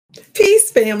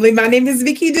Family. My name is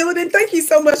Vicki Dillon, and thank you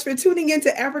so much for tuning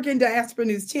into African Diaspora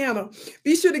News Channel.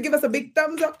 Be sure to give us a big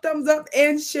thumbs up,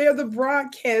 and share the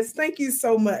broadcast. Thank you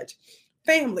so much.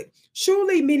 Family,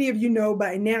 surely many of you know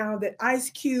by now that Ice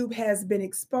Cube has been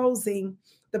exposing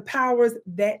the powers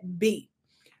that be.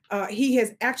 He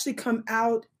has actually come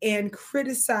out and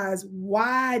criticized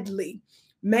widely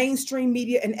mainstream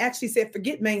media and actually said,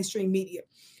 forget mainstream media,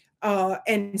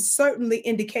 and certainly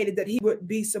indicated that he would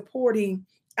be supporting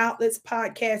outlets,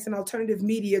 podcasts, and alternative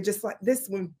media just like this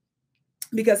one,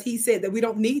 because he said that we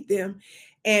don't need them.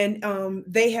 And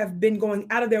they have been going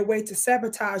out of their way to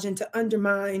sabotage and to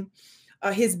undermine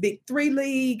his Big Three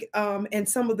League and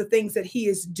some of the things that he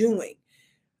is doing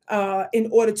in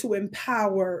order to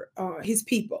empower his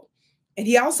people. And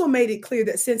he also made it clear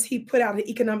that since he put out an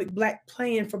economic Black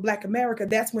plan for Black America,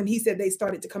 that's when he said they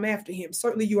started to come after him.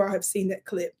 Certainly you all have seen that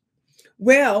clip.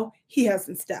 Well, he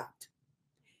hasn't stopped.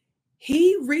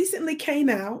 He recently came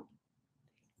out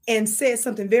and said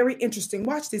something very interesting.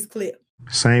 Watch this clip.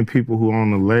 Same people who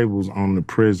own the labels own the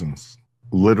prisons.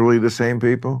 Literally the same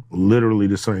people? Literally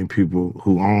the same people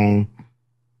who own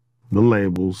the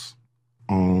labels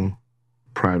own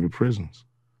private prisons.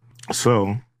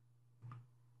 So,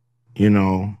 you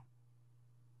know,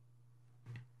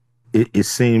 it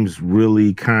seems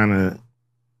really kind of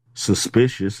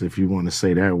suspicious, if you want to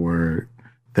say that word,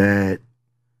 that,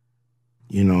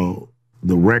 you know,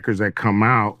 the records that come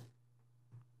out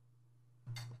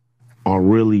are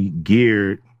really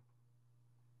geared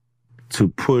to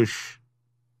push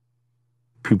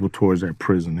people towards that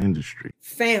prison industry.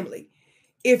 Family,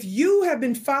 if you have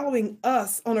been following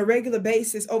us on a regular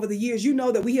basis over the years, you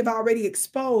know that we have already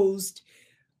exposed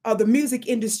the music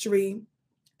industry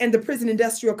and the prison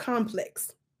industrial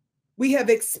complex. We have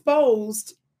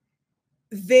exposed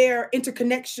their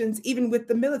interconnections even with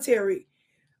the military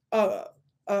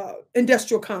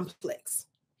industrial complex.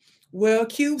 Well,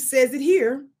 Cube says it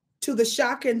here, to the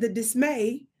shock and the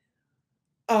dismay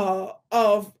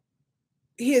of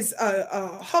his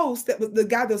host, that was the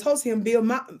guy that was hosting him,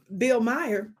 Bill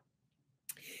Meyer.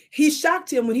 He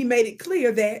shocked him when he made it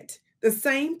clear that the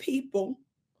same people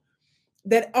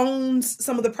that owns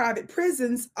some of the private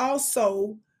prisons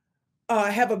also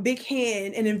have a big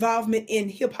hand and involvement in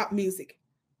hip hop music.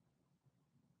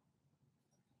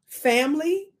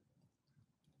 Family,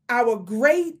 our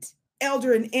great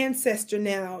elder and ancestor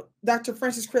now, Dr.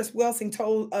 Frances Cress Welsing,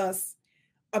 told us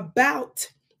about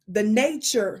the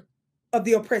nature of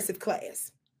the oppressive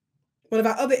class. One of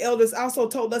our other elders also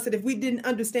told us that if we didn't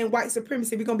understand white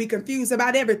supremacy, we're going to be confused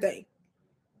about everything.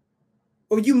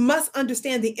 Or you must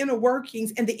understand the inner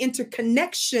workings and the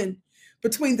interconnection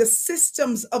between the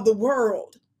systems of the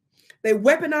world. They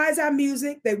weaponize our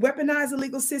music, they weaponize the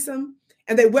legal system,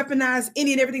 and they weaponize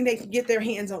any and everything they can get their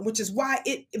hands on, which is why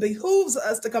it behooves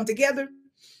us to come together,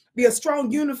 be a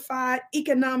strong, unified,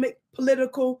 economic,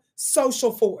 political,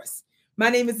 social force. My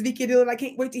name is Vicki Dillon. I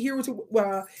can't wait to hear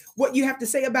what you have to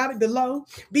say about it below.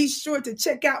 Be sure to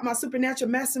check out my Supernatural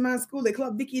Mastermind School at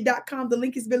clubvicki.com. The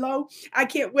link is below. I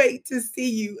can't wait to see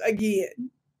you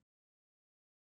again.